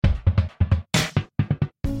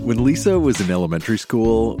When Lisa was in elementary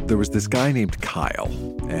school, there was this guy named Kyle,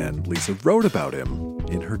 and Lisa wrote about him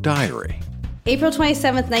in her diary. April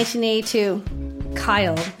 27th, 1982.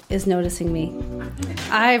 Kyle is noticing me.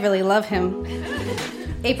 I really love him.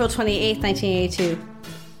 April 28th, 1982.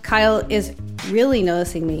 Kyle is really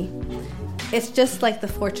noticing me. It's just like the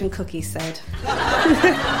fortune cookie said.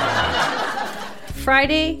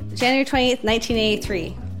 Friday, January 28th,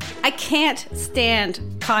 1983. I can't stand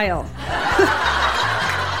Kyle.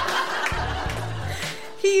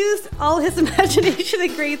 He used all his imagination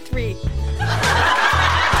in grade 3.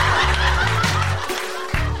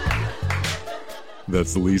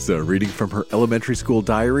 That's Lisa reading from her elementary school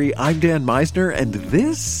diary. I'm Dan Meisner, and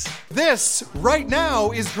this right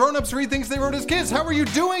now is Grown Ups Read Things They Wrote as Kids. How are you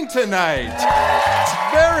doing tonight? It's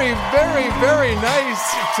very, very, very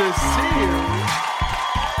nice to see you.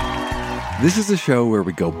 This is a show where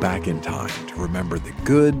we go back in time to remember the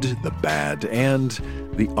good, the bad, and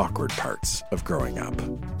the awkward parts of growing up.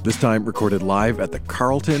 This time recorded live at the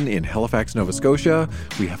Carlton in Halifax, Nova Scotia.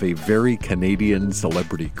 We have a very Canadian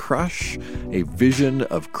celebrity crush, a vision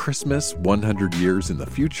of Christmas 100 years in the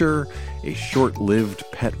future, a short-lived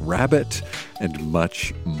pet rabbit, and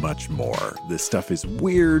much, much more. This stuff is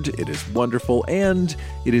weird, it is wonderful, and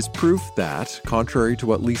it is proof that, contrary to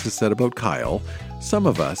what Lisa said about Kyle, some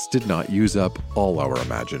of us did not use up all our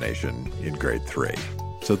imagination in grade 3.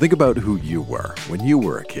 So think about who you were when you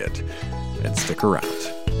were a kid, and stick around.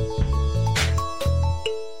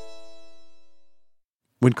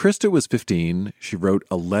 When Krista was 15, she wrote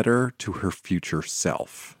a letter to her future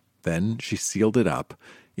self. Then she sealed it up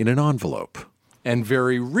in an envelope. And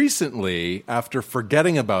very recently, after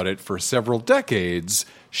forgetting about it for several decades,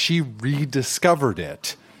 she rediscovered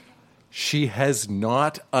it. She has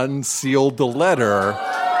not unsealed the letter.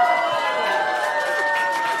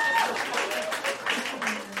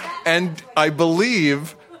 And I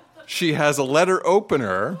believe she has a letter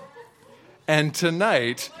opener. And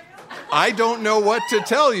tonight, I don't know what to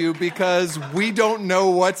tell you because we don't know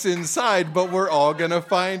what's inside, but we're all going to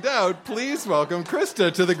find out. Please welcome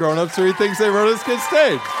Krista to the Grown Ups Read Things They Wrote as Kids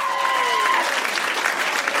stage.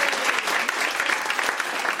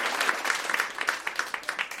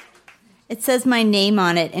 It says my name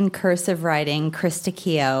on it in cursive writing, Krista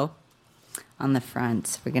Keogh, on the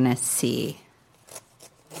front. We're going to see.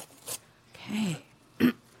 Okay.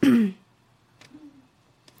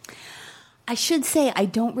 I should say I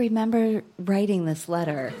don't remember writing this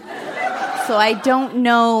letter. So I don't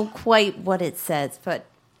know quite what it says, but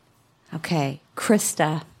okay,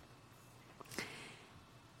 Krista.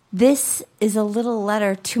 This is a little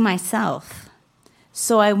letter to myself,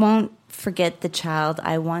 so I won't forget the child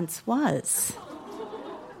I once was.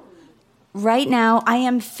 Right now, I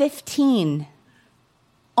am 15,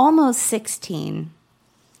 almost 16.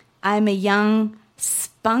 I'm a young,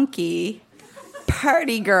 spunky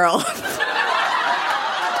party girl.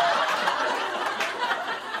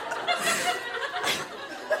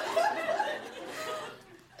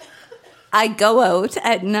 I go out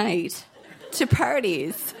at night to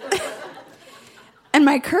parties, and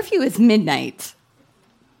my curfew is midnight.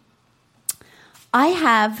 I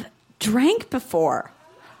have drank before.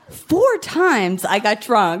 4 times I got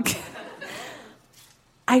drunk.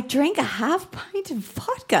 I drank a half pint of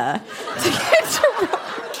vodka to get drunk.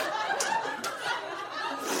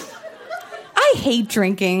 I hate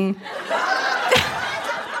drinking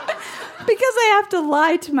because I have to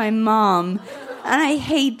lie to my mom, and I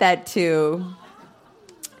hate that too.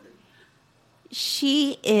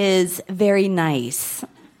 She is very nice.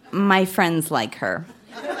 My friends like her.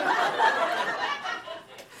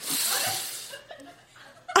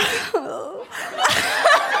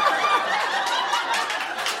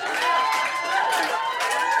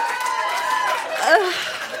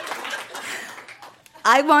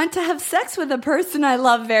 I want to have sex with a person I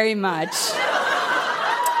love very much.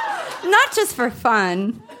 Not just for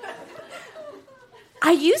fun.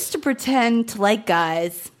 I used to pretend to like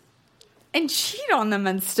guys and cheat on them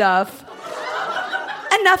and stuff.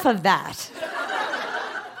 Enough of that.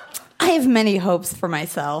 I have many hopes for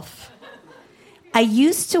myself. I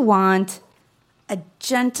used to want a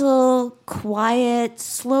gentle, quiet,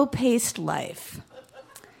 slow-paced life.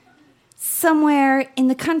 Somewhere in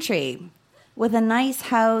the country with a nice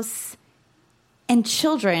house and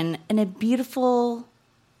children and a beautiful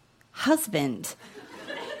husband.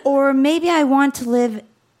 Or maybe I want to live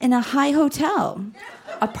in a high hotel,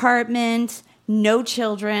 apartment, no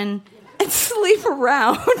children, and sleep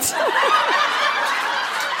around.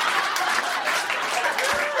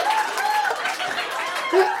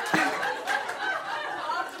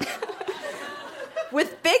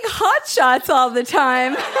 With big hot shots all the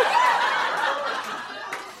time.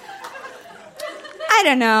 I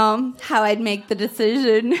don't know how I'd make the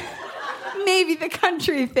decision. Maybe the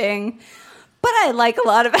country thing. But I like a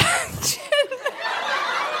lot of action.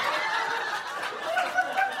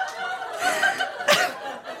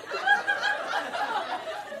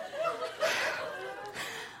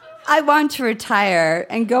 I want to retire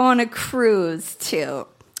and go on a cruise, too.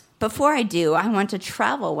 Before I do, I want to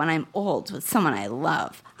travel when I'm old with someone I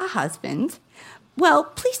love, a husband. Well,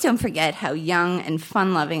 please don't forget how young and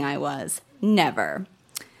fun-loving I was. Never.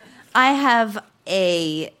 I have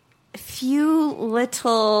a few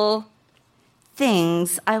little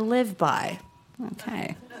things I live by.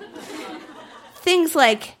 Okay. Things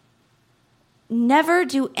like never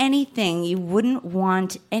do anything you wouldn't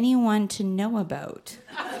want anyone to know about.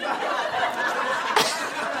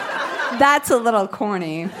 That's a little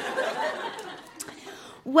corny.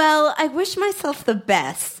 Well, I wish myself the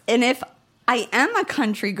best. And if I am a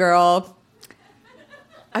country girl,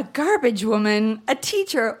 a garbage woman, a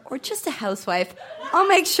teacher, or just a housewife, I'll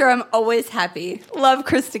make sure I'm always happy. Love,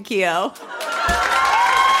 Krista Keogh.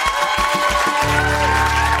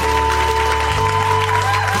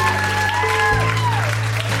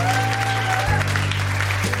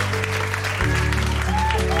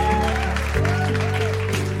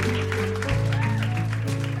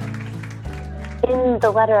 In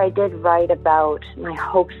the letter, I did write about my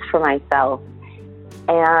hopes for myself.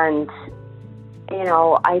 And, you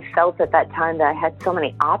know, I felt at that time that I had so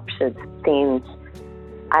many options. It seemed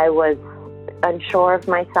I was unsure of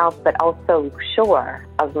myself, but also sure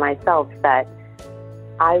of myself that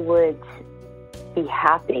I would be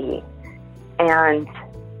happy. And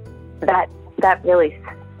that really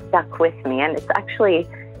stuck with me. And it's actually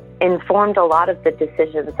informed a lot of the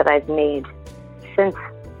decisions that I've made since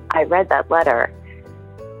I read that letter.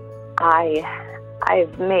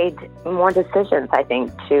 I've made more decisions, I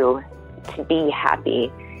think, to be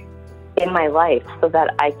happy in my life so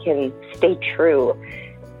that I can stay true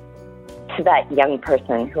to that young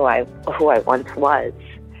person who I once was.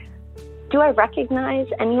 Do I recognize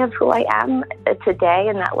any of who I am today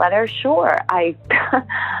in that letter? Sure.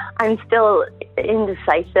 I'm still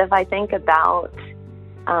indecisive, I think, about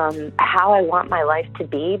how I want my life to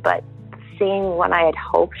be, but seeing what I had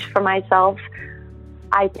hoped for myself,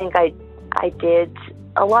 I think I did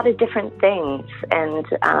a lot of different things, and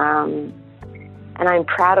I'm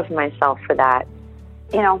proud of myself for that.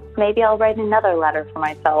 You know, maybe I'll write another letter for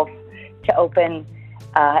myself to open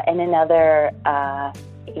in another,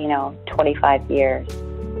 25 years.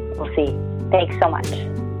 We'll see. Thanks so much.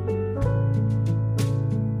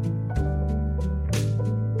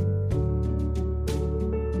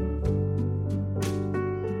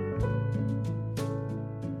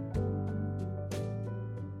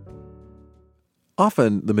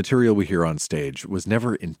 Often, the material we hear on stage was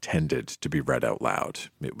never intended to be read out loud.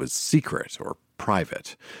 It was secret or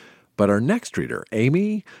private. But our next reader,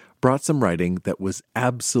 Amy, brought some writing that was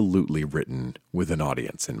absolutely written with an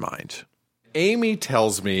audience in mind. Amy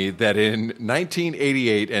tells me that in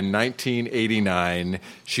 1988 and 1989,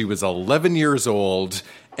 she was 11 years old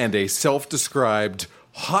and a self-described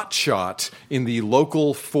hotshot in the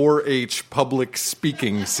local 4-H public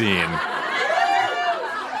speaking scene.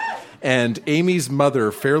 And Amy's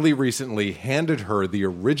mother fairly recently handed her the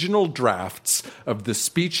original drafts of the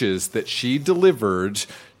speeches that she delivered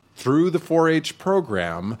through the 4-H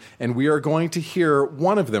program, and we are going to hear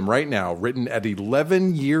one of them right now, written at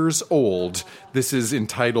 11 years old. This is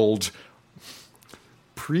entitled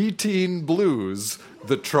Preteen Blues,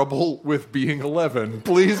 The Trouble with Being 11.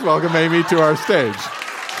 Please welcome Amy to our stage.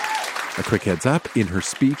 A quick heads up, in her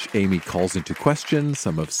speech, Amy calls into question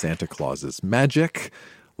some of Santa Claus's magic.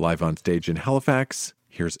 Live on stage in Halifax,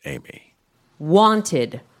 here's Amy.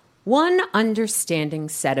 Wanted. One understanding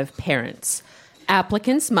set of parents.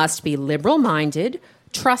 Applicants must be liberal-minded,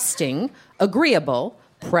 trusting, agreeable,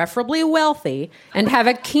 preferably wealthy, and have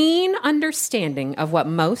a keen understanding of what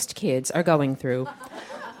most kids are going through.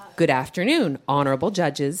 Good afternoon, honorable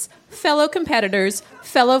judges, fellow competitors,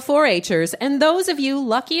 fellow 4-H'ers, and those of you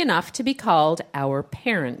lucky enough to be called our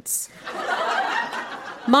parents.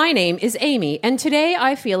 My name is Amy, and today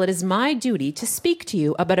I feel it is my duty to speak to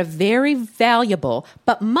you about a very valuable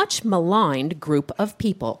but much maligned group of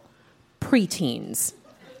people, preteens.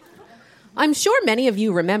 I'm sure many of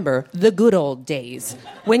you remember the good old days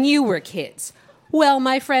when you were kids. Well,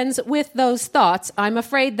 my friends, with those thoughts, I'm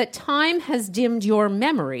afraid that time has dimmed your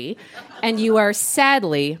memory, and you are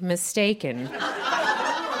sadly mistaken.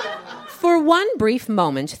 For one brief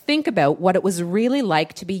moment, think about what it was really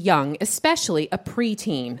like to be young, especially a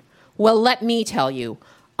preteen. Well, let me tell you,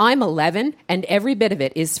 I'm 11, and every bit of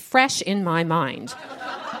it is fresh in my mind.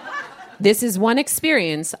 This is one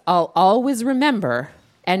experience I'll always remember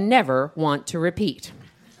and never want to repeat.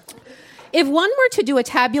 If one were to do a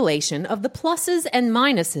tabulation of the pluses and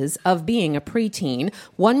minuses of being a preteen,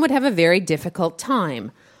 one would have a very difficult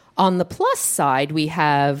time. On the plus side, we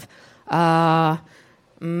have, and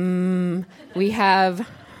on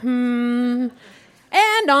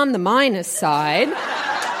the minus side,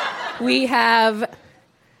 we have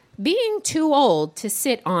being too old to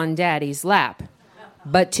sit on daddy's lap,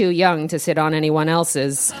 but too young to sit on anyone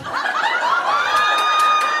else's.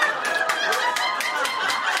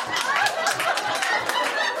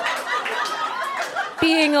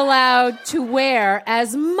 Being allowed to wear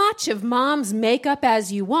as much of mom's makeup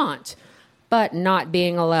as you want, but not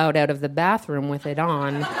being allowed out of the bathroom with it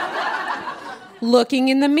on. Looking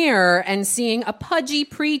in the mirror and seeing a pudgy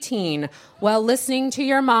preteen while listening to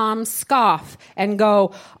your mom scoff and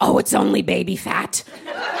go, "Oh, it's only baby fat."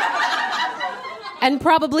 And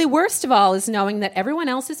probably worst of all is knowing that everyone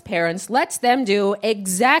else's parents lets them do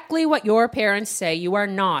exactly what your parents say you are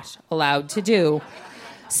not allowed to do.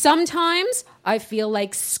 Sometimes I feel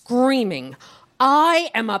like screaming,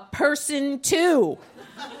 "I am a person too.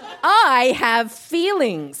 I have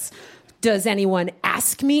feelings. Does anyone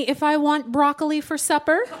ask me if I want broccoli for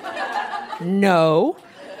supper? No.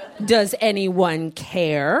 Does anyone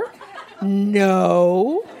care?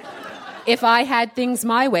 No. If I had things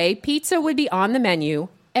my way, pizza would be on the menu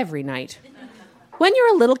every night." When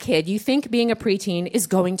you're a little kid, you think being a preteen is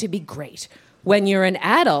going to be great. When you're an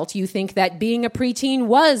adult, you think that being a preteen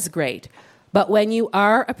was great. But when you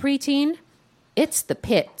are a preteen, it's the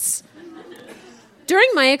pits. During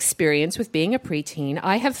my experience with being a preteen,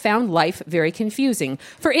 I have found life very confusing.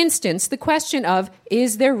 For instance, the question of,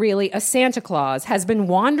 is there really a Santa Claus, has been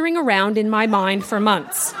wandering around in my mind for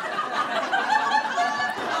months.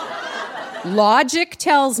 Logic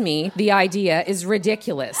tells me the idea is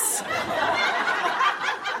ridiculous.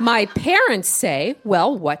 My parents say,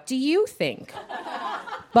 "Well, what do you think?"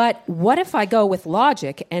 But what if I go with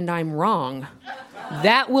logic and I'm wrong?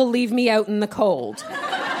 That will leave me out in the cold.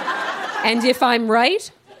 And if I'm right,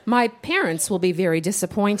 my parents will be very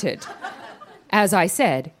disappointed. As I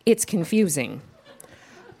said, it's confusing.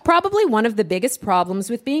 Probably one of the biggest problems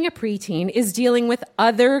with being a preteen is dealing with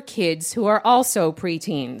other kids who are also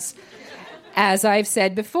preteens. As I've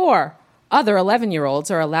said before, other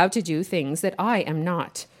 11-year-olds are allowed to do things that I am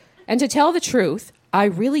not. And to tell the truth, I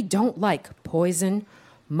really don't like Poison,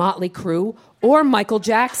 Motley Crue, or Michael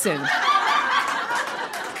Jackson.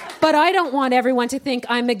 But I don't want everyone to think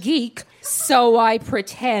I'm a geek, so I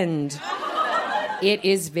pretend. It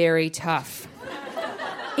is very tough.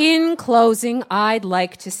 In closing, I'd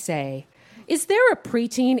like to say, is there a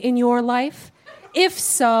preteen in your life? If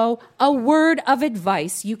so, a word of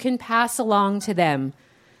advice you can pass along to them.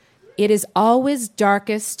 It is always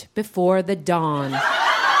darkest before the dawn.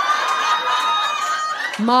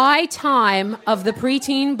 My time of the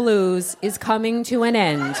preteen blues is coming to an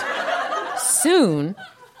end. Soon,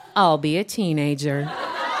 I'll be a teenager.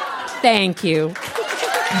 Thank you.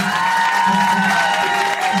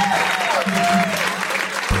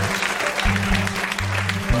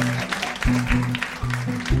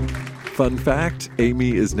 Fun fact,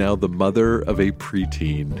 Amy is now the mother of a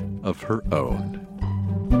preteen of her own.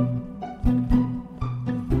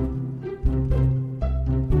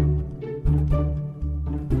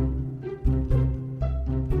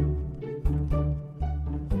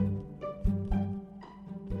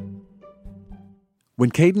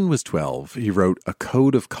 When Caden was 12, he wrote a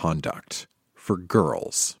code of conduct for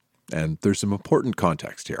girls. And there's some important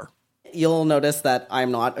context here. You'll notice that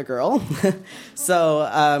I'm not a girl. So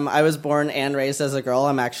I was born and raised as a girl.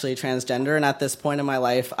 I'm actually transgender. And at this point in my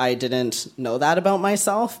life, I didn't know that about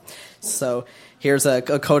myself. So here's a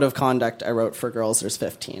code of conduct I wrote for girls. There's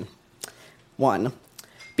 15. 1,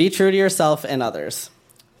 be true to yourself and others.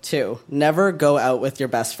 2, never go out with your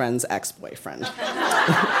best friend's ex-boyfriend.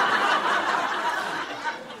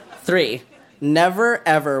 3, never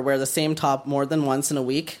ever wear the same top more than once in a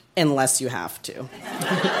week unless you have to.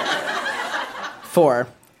 4,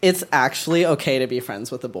 it's actually okay to be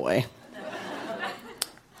friends with a boy.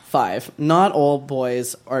 5, not all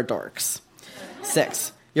boys are dorks.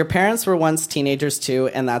 6, your parents were once teenagers too,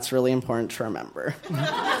 and that's really important to remember.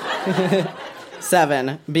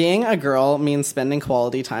 7, being a girl means spending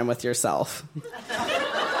quality time with yourself.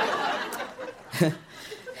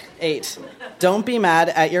 8, don't be mad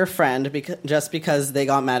at your friend just because they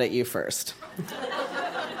got mad at you first.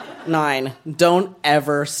 9, don't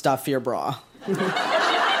ever stuff your bra.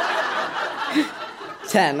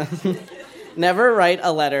 10, never write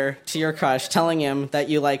a letter to your crush telling him that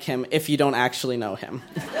you like him if you don't actually know him.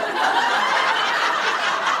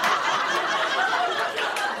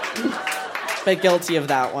 but guilty of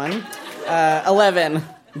that one. 11,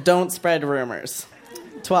 don't spread rumors.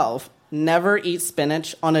 12, never eat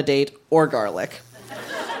spinach on a date or garlic.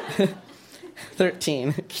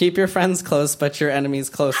 13, keep your friends close but your enemies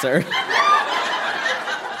closer.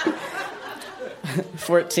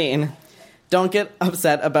 14, don't get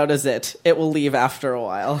upset about a zit. It will leave after a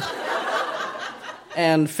while.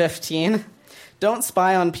 And 15, don't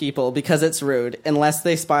spy on people because it's rude. Unless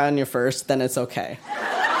they spy on you first, then it's okay.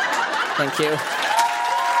 Thank you.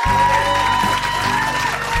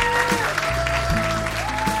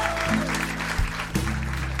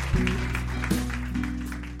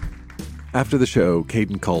 After the show,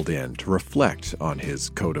 Caden called in to reflect on his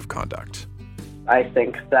code of conduct. I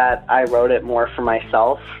think that I wrote it more for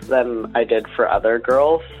myself than I did for other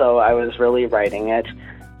girls, so I was really writing it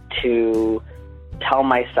to tell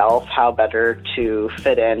myself how better to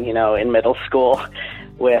fit in, in middle school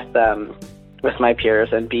with my peers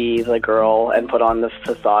and be the girl and put on the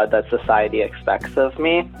facade that society expects of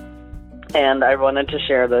me. And I wanted to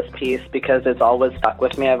share this piece because it's always stuck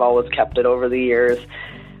with me. I've always kept it over the years.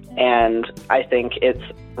 And I think it's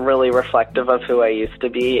really reflective of who I used to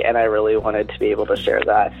be, and I really wanted to be able to share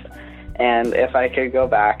that. And if I could go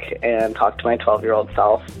back and talk to my 12-year-old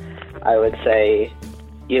self, I would say,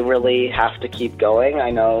 you really have to keep going.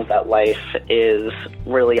 I know that life is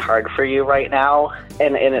really hard for you right now,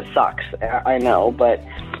 and it sucks, I know, but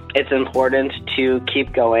it's important to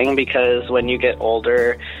keep going because when you get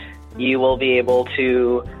older, you will be able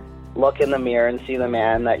to look in the mirror and see the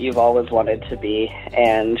man that you've always wanted to be,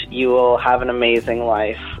 and you will have an amazing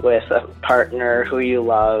life with a partner who you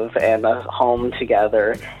love and a home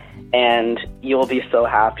together, and you will be so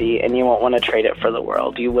happy and you won't want to trade it for the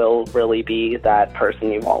world. You will really be that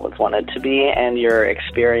person you've always wanted to be, and your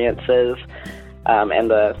experiences and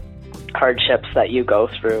the hardships that you go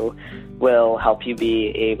through will help you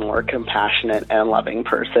be a more compassionate and loving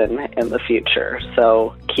person in the future.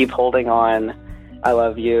 So keep holding on. I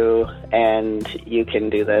love you, and you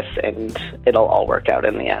can do this, and it'll all work out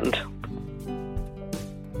in the end.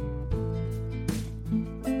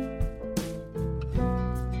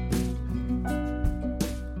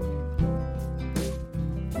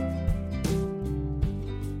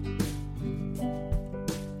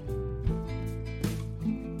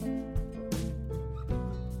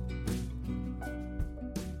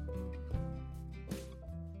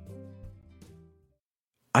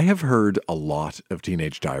 I have heard a lot of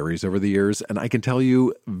teenage diaries over the years, and I can tell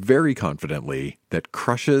you very confidently that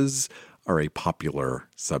crushes are a popular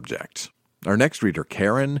subject. Our next reader,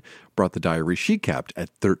 Karen, brought the diary she kept at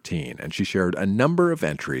 13, and she shared a number of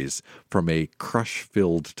entries from a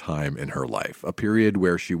crush-filled time in her life, a period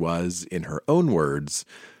where she was, in her own words,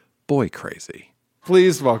 boy crazy.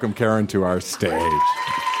 Please welcome Karen to our stage.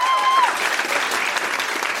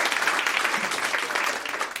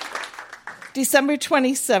 December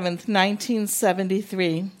 27th,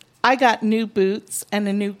 1973. I got new boots and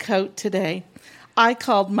a new coat today. I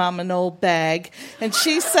called Mom an old bag, and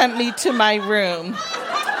she sent me to my room.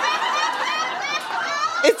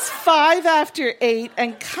 It's 8:05,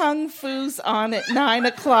 and Kung Fu's on at 9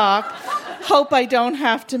 o'clock. Hope I don't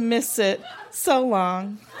have to miss it. So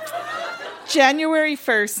long. January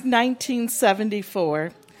 1st,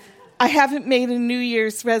 1974. I haven't made a New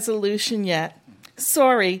Year's resolution yet.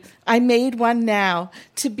 Sorry, I made one now,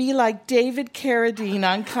 to be like David Carradine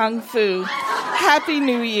on Kung Fu. Happy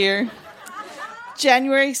New Year.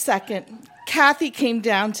 January 2nd, Kathy came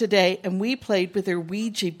down today and we played with her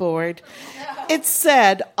Ouija board. It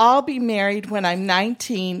said, I'll be married when I'm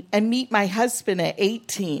 19 and meet my husband at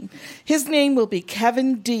 18. His name will be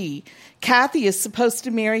Kevin D. Kathy is supposed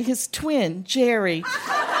to marry his twin, Jerry.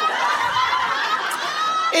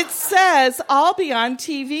 It says I'll be on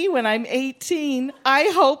TV when I'm 18.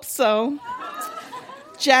 I hope so.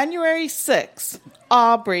 January 6th,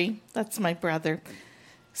 Aubrey, that's my brother,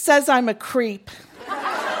 says I'm a creep.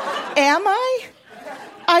 Am I?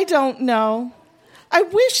 I don't know. I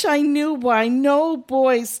wish I knew why no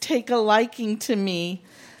boys take a liking to me.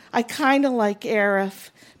 I kind of like Arif,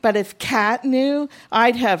 but if Kat knew,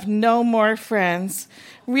 I'd have no more friends,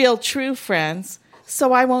 real true friends,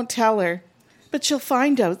 so I won't tell her. But you'll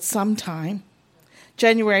find out sometime.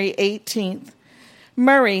 January 18th.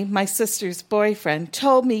 Murray, my sister's boyfriend,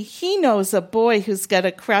 told me he knows a boy who's got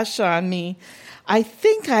a crush on me. I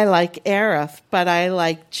think I like Arif, but I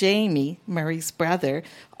like Jamie, Murray's brother,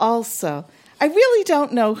 also. I really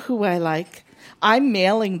don't know who I like. I'm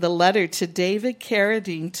mailing the letter to David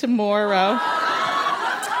Carradine tomorrow.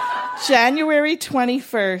 January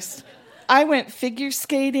 21st. I went figure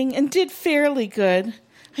skating and did fairly good.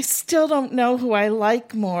 I still don't know who I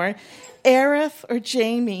like more, Aerith or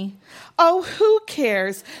Jamie. Oh, who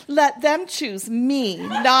cares? Let them choose me,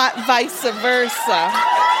 not vice versa.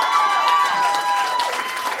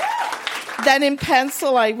 Then in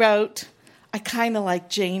pencil I wrote, I kind of like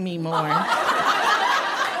Jamie more.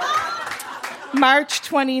 March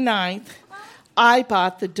 29th, I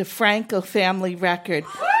bought the DeFranco family record.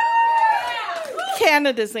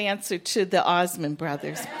 Canada's answer to the Osmond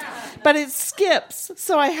brothers. But it skips,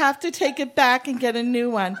 so I have to take it back and get a new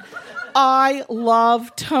one. I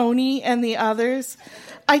love Tony and the others.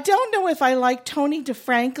 I don't know if I like Tony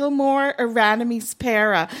DeFranco more or Radames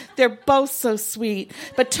Pera. They're both so sweet,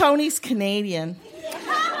 but Tony's Canadian.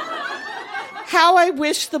 How I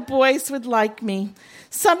wish the boys would like me.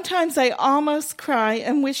 Sometimes I almost cry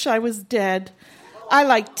and wish I was dead. I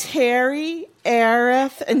like Terry,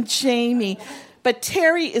 Aerith, and Jamie, but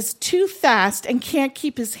Terry is too fast and can't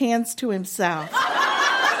keep his hands to himself.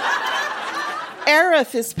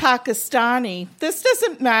 Aerith is Pakistani. This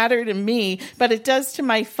doesn't matter to me, but it does to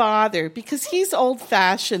my father because he's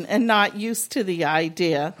old-fashioned and not used to the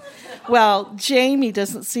idea. Well, Jamie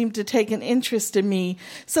doesn't seem to take an interest in me,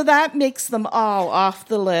 so that makes them all off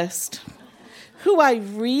the list. Who I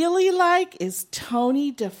really like is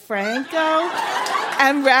Tony DeFranco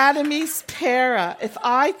and Radames Pera. If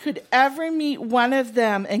I could ever meet one of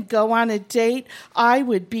them and go on a date, I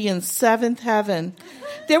would be in seventh heaven.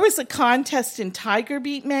 There was a contest in Tiger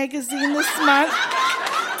Beat magazine this month.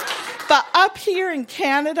 But up here in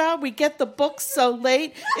Canada, we get the books so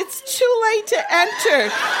late, it's too late to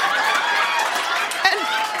enter.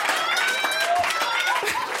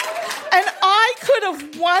 And I could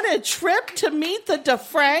have won a trip to meet the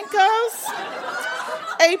DeFrancos.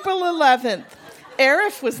 April 11th.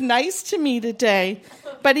 Aerith was nice to me today,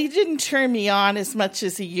 but he didn't turn me on as much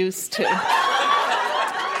as he used to.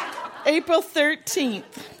 April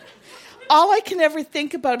 13th. All I can ever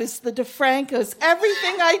think about is the DeFrancos.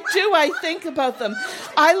 Everything I do, I think about them.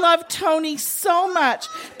 I love Tony so much,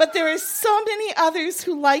 but there are so many others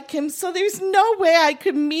who like him, so there's no way I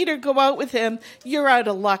could meet or go out with him. You're out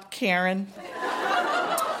of luck, Karen.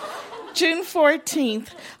 June 14th.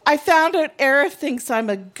 I found out Aerith thinks I'm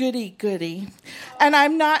a goody-goody, and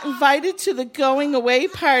I'm not invited to the going-away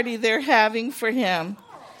party they're having for him.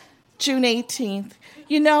 June 18th.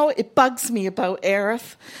 You know, it bugs me about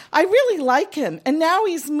Aerith. I really like him, and now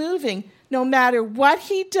he's moving. No matter what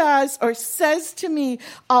he does or says to me,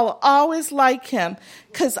 I'll always like him,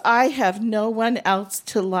 because I have no one else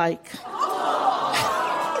to like.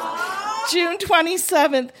 June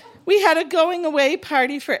 27th. We had a going-away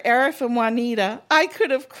party for Aerith and Juanita. I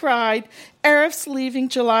could have cried. Aerith's leaving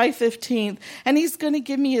July 15th, and he's going to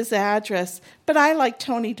give me his address. But I like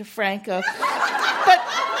Tony DeFranco. But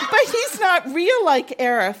he's not real like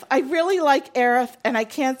Aerith. I really like Aerith, and I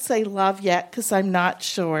can't say love yet because I'm not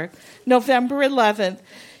sure. November 11th.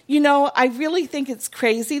 You know, I really think it's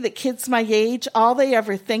crazy that kids my age, all they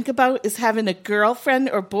ever think about is having a girlfriend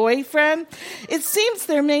or boyfriend. It seems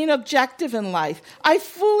their main objective in life. I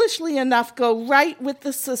foolishly enough go right with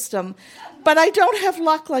the system, but I don't have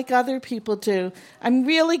luck like other people do. I'm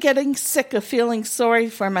really getting sick of feeling sorry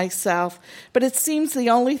for myself, but it seems the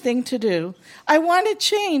only thing to do. I want to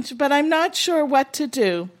change, but I'm not sure what to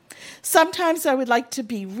do. Sometimes I would like to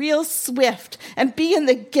be real swift and be in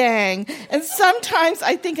the gang, and sometimes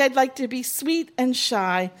I think I'd like to be sweet and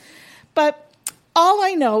shy. But all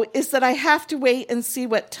I know is that I have to wait and see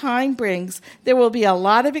what time brings. There will be a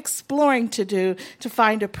lot of exploring to do to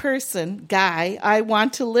find a person, guy, I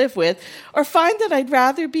want to live with, or find that I'd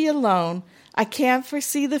rather be alone. I can't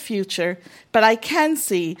foresee the future, but I can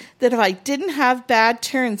see that if I didn't have bad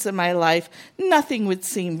turns in my life, nothing would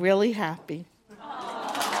seem really happy.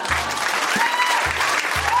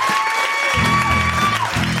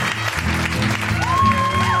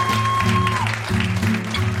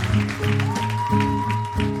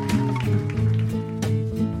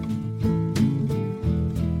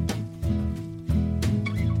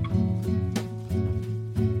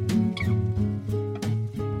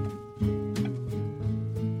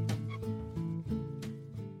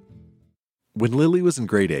 When Lily was in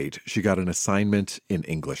grade 8, she got an assignment in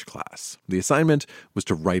English class. The assignment was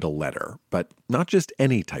to write a letter, but not just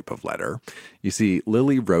any type of letter. You see,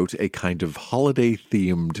 Lily wrote a kind of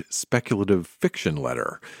holiday-themed speculative fiction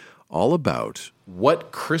letter, all about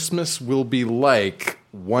what Christmas will be like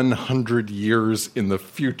 100 years in the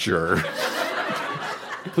future.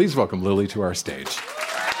 Please welcome Lily to our stage.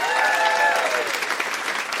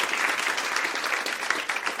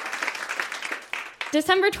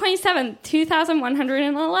 December 27th,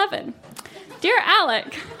 2111. Dear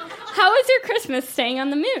Alec, how was your Christmas staying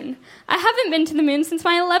on the moon? I haven't been to the moon since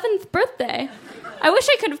my 11th birthday. I wish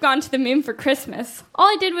I could have gone to the moon for Christmas. All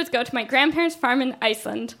I did was go to my grandparents' farm in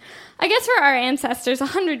Iceland. I guess for our ancestors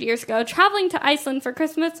 100 years ago, traveling to Iceland for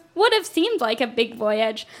Christmas would have seemed like a big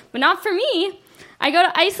voyage, but not for me. I go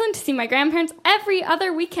to Iceland to see my grandparents every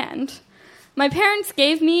other weekend. My parents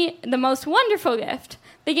gave me the most wonderful gift.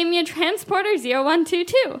 They gave me a Transporter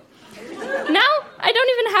 0122. Now, I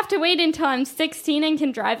don't even have to wait until I'm 16 and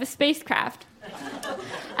can drive a spacecraft.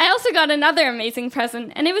 I also got another amazing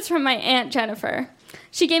present, and it was from my Aunt Jennifer.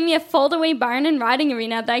 She gave me a fold-away barn and riding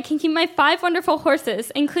arena that I can keep my 5 wonderful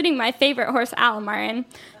horses, including my favorite horse, Alamar, in.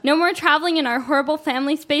 No more traveling in our horrible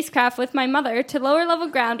family spacecraft with my mother to lower-level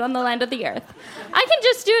ground on the land of the Earth. I can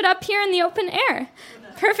just do it up here in the open air.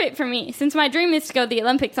 Perfect for me, since my dream is to go to the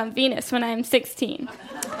Olympics on Venus when I am 16.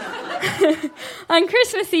 On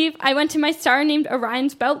Christmas Eve, I went to my star named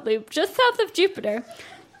Orion's Belt Loop, just south of Jupiter.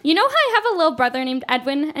 You know how I have a little brother named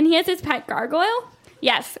Edwin, and he has his pet gargoyle?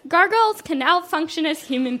 Yes, gargoyles can now function as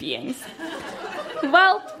human beings.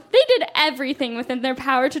 Well, they did everything within their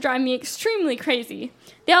power to drive me extremely crazy.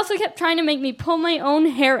 They also kept trying to make me pull my own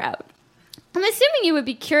hair out. I'm assuming you would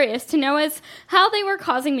be curious to know as how they were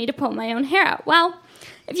causing me to pull my own hair out. Well,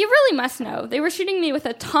 if you really must know, they were shooting me with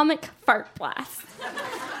atomic fart blasts.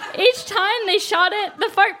 Each time they shot it, the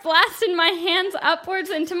fart blasted my hands upwards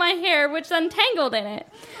into my hair, which then tangled in it.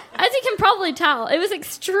 As you can probably tell, it was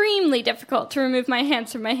extremely difficult to remove my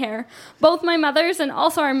hands from my hair. Both my mother's and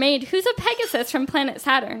also our maid, who's a Pegasus from planet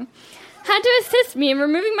Saturn, had to assist me in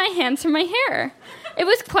removing my hands from my hair. It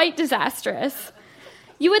was quite disastrous.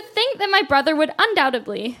 You would think that my brother would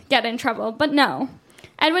undoubtedly get in trouble, but no.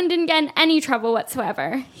 Edwin didn't get in any trouble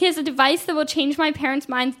whatsoever. He has a device that will change my parents'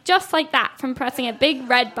 minds just like that from pressing a big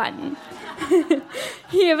red button.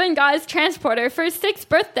 He even got his transporter for his 6th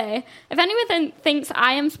birthday. If anyone thinks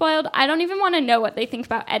I am spoiled, I don't even want to know what they think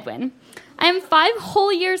about Edwin. I am 5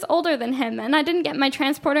 whole years older than him, and I didn't get my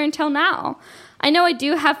transporter until now. I know I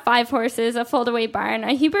do have 5 horses, a fold-away barn,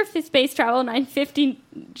 a Huber Space Travel 950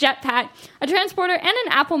 jetpack, a transporter, and an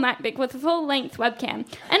Apple MacBook with a full-length webcam,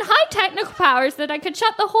 and high technical powers that I could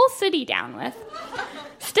shut the whole city down with.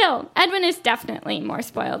 Still, Edwin is definitely more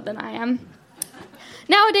spoiled than I am.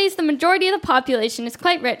 Nowadays, the majority of the population is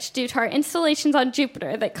quite rich due to our installations on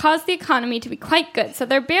Jupiter that cause the economy to be quite good, so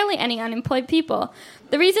there are barely any unemployed people.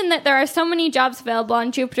 The reason that there are so many jobs available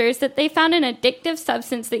on Jupiter is that they found an addictive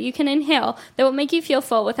substance that you can inhale that will make you feel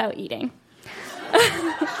full without eating.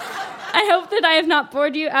 I hope that I have not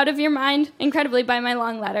bored you out of your mind incredibly by my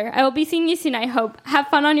long letter. I will be seeing you soon, I hope. Have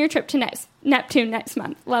fun on your trip to Neptune next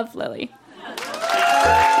month. Love, Lily.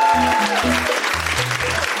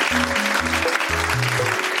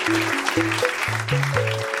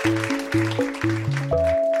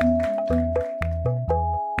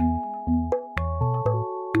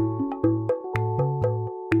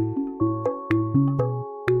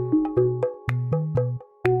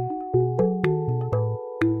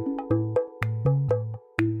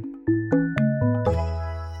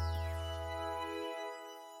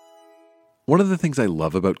 One of the things I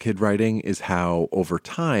love about kid writing is how, over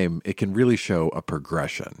time, it can really show a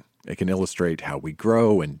progression. It can illustrate how we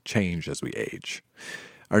grow and change as we age.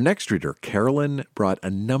 Our next reader, Carolyn, brought a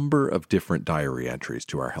number of different diary entries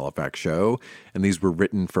to our Halifax show, and these were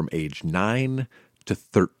written from age 9 to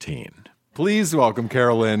 13. Please welcome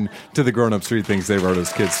Carolyn to the Grown Up Street Things They Wrote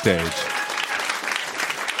as Kids stage.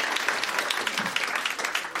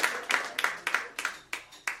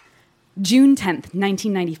 June 10th,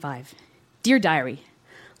 1995. Dear Diary,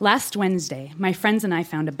 last Wednesday, my friends and I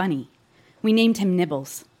found a bunny. We named him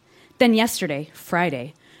Nibbles. Then yesterday,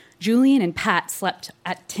 Friday, Julian and Pat slept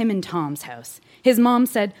at Tim and Tom's house. His mom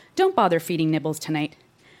said, "Don't bother feeding Nibbles tonight."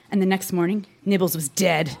 And the next morning, Nibbles was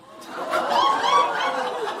dead.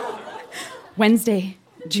 Wednesday,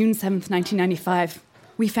 June 7th, 1995,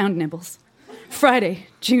 we found Nibbles. Friday,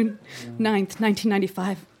 June 9th,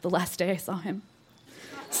 1995, the last day I saw him.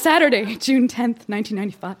 Saturday, June 10th,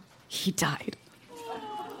 1995, he died.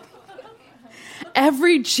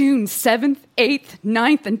 Every June 7th, 8th,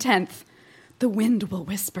 9th, and 10th, the wind will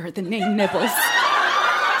whisper the name Nibbles.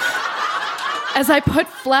 As I put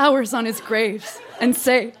flowers on his graves and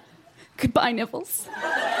say, "Goodbye, Nibbles.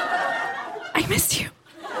 I miss you."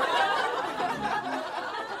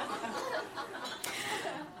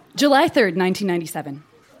 July 3rd, 1997.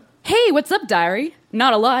 Hey, what's up, diary?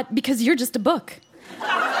 Not a lot, because you're just a book.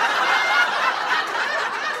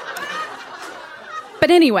 But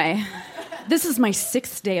anyway, this is my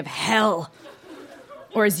 6th day of hell.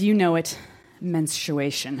 Or as you know it,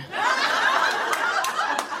 menstruation.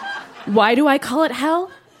 Why do I call it hell?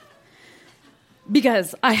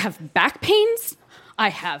 Because I have back pains, I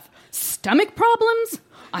have stomach problems.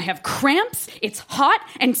 I have cramps, it's hot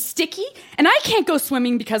and sticky, and I can't go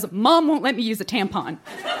swimming because Mom won't let me use a tampon.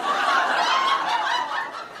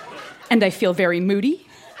 And I feel very moody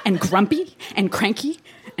and grumpy and cranky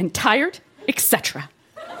and tired, etc.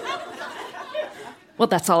 Well,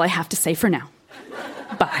 that's all I have to say for now.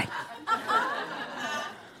 Bye.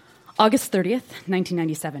 August 30th,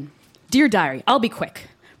 1997. Dear Diary, I'll be quick.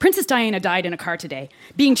 Princess Diana died in a car today,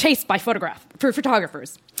 being chased by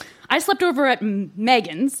photographers. I slept over at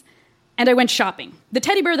Megan's, and I went shopping. The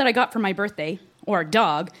teddy bear that I got for my birthday, or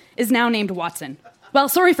dog, is now named Watson. Well,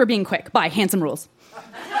 sorry for being quick. Bye. Handsome rules.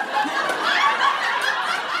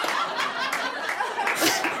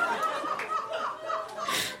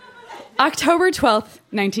 October 12th,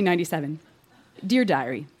 1997. Dear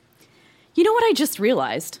Diary, you know what I just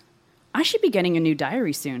realized? I should be getting a new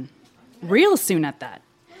diary soon. Real soon at that.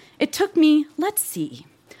 It took me, let's see,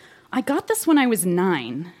 I got this when I was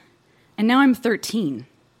 9, and now I'm 13.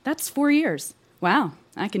 That's 4 years. Wow,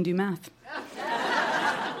 I can do math.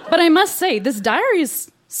 But I must say, this diary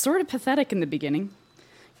is sort of pathetic in the beginning.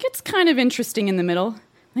 Gets kind of interesting in the middle,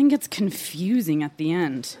 then gets confusing at the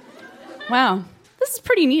end. Wow, this is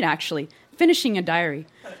pretty neat, actually, finishing a diary.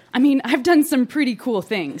 I mean, I've done some pretty cool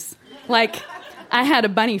things. Like, I had a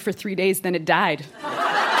bunny for 3 days, then it died.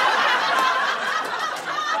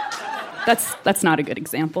 That's not a good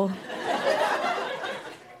example.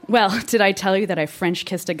 Well, did I tell you that I French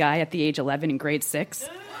kissed a guy at the age 11 in grade 6?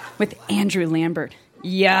 With Andrew Lambert.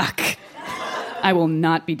 Yuck. I will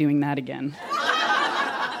not be doing that again.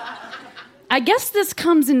 I guess this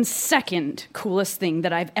comes in second coolest thing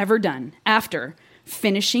that I've ever done after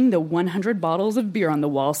finishing the 100 bottles of beer on the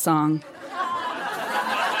wall song.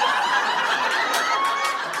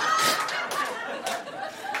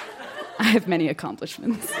 I have many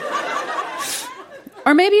accomplishments.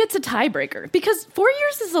 Or maybe it's a tiebreaker, because 4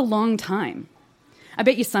 years is a long time. I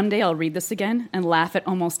bet you someday I'll read this again and laugh at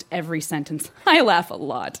almost every sentence. I laugh a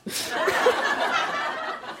lot.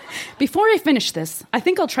 Before I finish this, I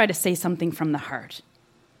think I'll try to say something from the heart.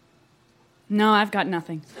 No, I've got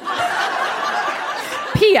nothing.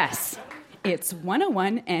 P.S. It's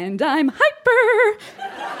 101 and I'm hyper.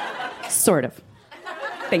 Sort of.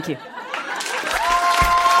 Thank you.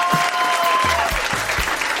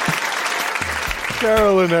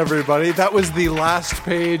 Carolyn, everybody. That was the last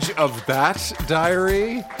page of that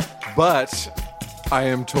diary, but I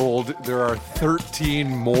am told there are 13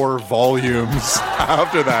 more volumes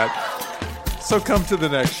after that. So come to the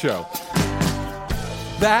next show.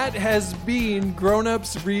 That has been Grown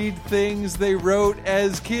Ups Read Things They Wrote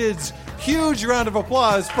as Kids. Huge round of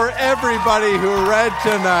applause for everybody who read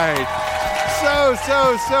tonight.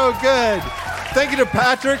 So good. Thank you to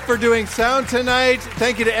Patrick for doing sound tonight.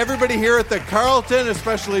 Thank you to everybody here at the Carlton,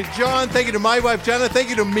 especially John. Thank you to my wife, Jenna. Thank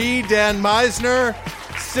you to me, Dan Meisner.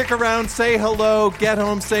 Stick around, say hello, get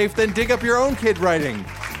home safe, then dig up your own kid writing.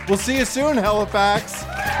 We'll see you soon, Halifax.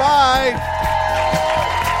 Bye.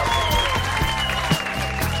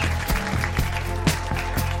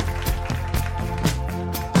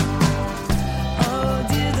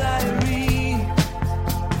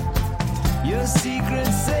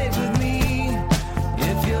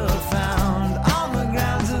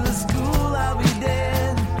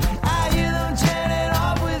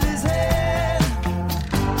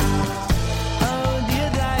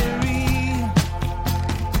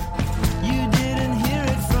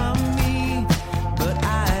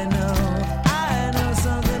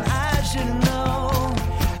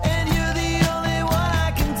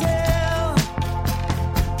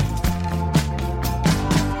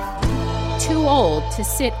 To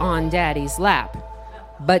sit on Daddy's lap,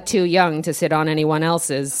 but too young to sit on anyone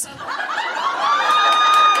else's.